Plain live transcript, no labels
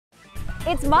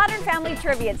It's Modern Family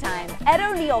Trivia time. Ed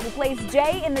O'Neill, who plays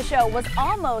Jay in the show, was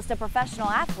almost a professional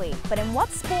athlete. But in what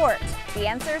sport? The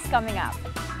answer's coming up.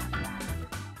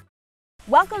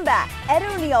 Welcome back. Ed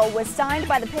O'Neill was signed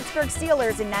by the Pittsburgh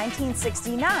Steelers in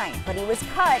 1969, but he was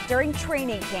cut during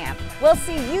training camp. We'll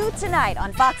see you tonight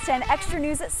on Fox 10 Extra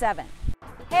News at 7.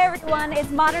 Hey everyone,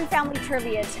 it's Modern Family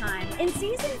Trivia time. In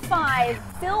season 5,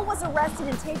 Phil was arrested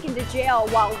and taken to jail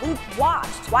while Luke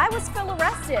watched. Why was Phil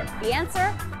arrested? The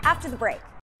answer after the break.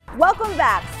 Welcome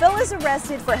back. Phil is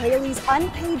arrested for Haley's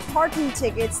unpaid parking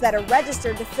tickets that are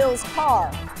registered to Phil's car.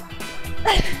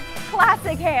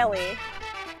 Classic Haley.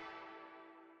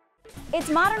 It's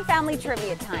Modern Family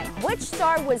Trivia time. Which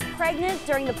star was pregnant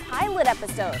during the pilot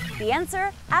episode? The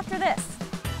answer after this.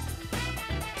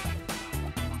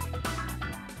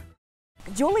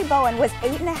 Julie Bowen was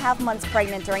 8.5 months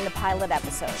pregnant during the pilot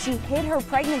episode. She hid her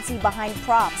pregnancy behind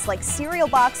props like cereal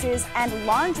boxes and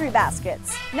laundry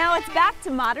baskets. Now it's back to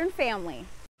Modern Family.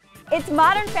 It's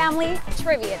Modern Family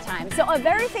Trivia time. So a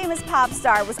very famous pop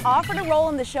star was offered a role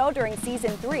in the show during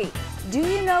season 3. Do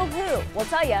you know who? We'll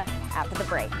tell you after the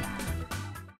break.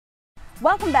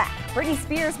 Welcome back. Britney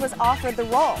Spears was offered the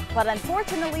role, but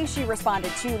unfortunately she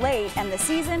responded too late and the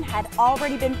season had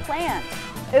already been planned.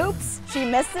 Oops, she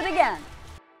missed it again.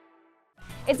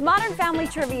 It's Modern Family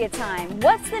Trivia time.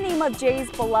 What's the name of Jay's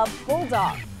beloved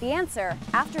bulldog? The answer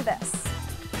after this.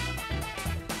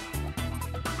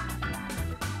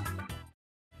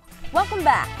 Welcome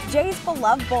back. Jay's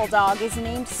beloved bulldog is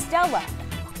named Stella.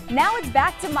 Now it's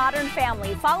back to Modern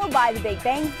Family, followed by The Big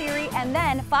Bang Theory and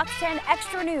then Fox 10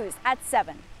 Extra News at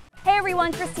 7. Hey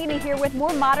everyone, Christina here with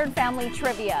more Modern Family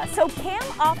Trivia. So Cam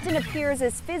often appears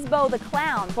as Fizbo the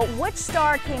Clown, but which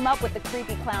star came up with the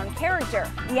creepy clown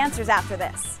character? The answer's after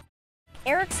this.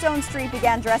 Eric Stone Street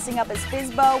began dressing up as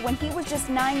Fizbo when he was just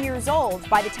 9 years old.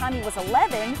 By the time he was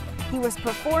 11, he was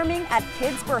performing at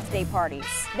kids' birthday parties.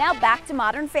 Now back to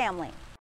Modern Family.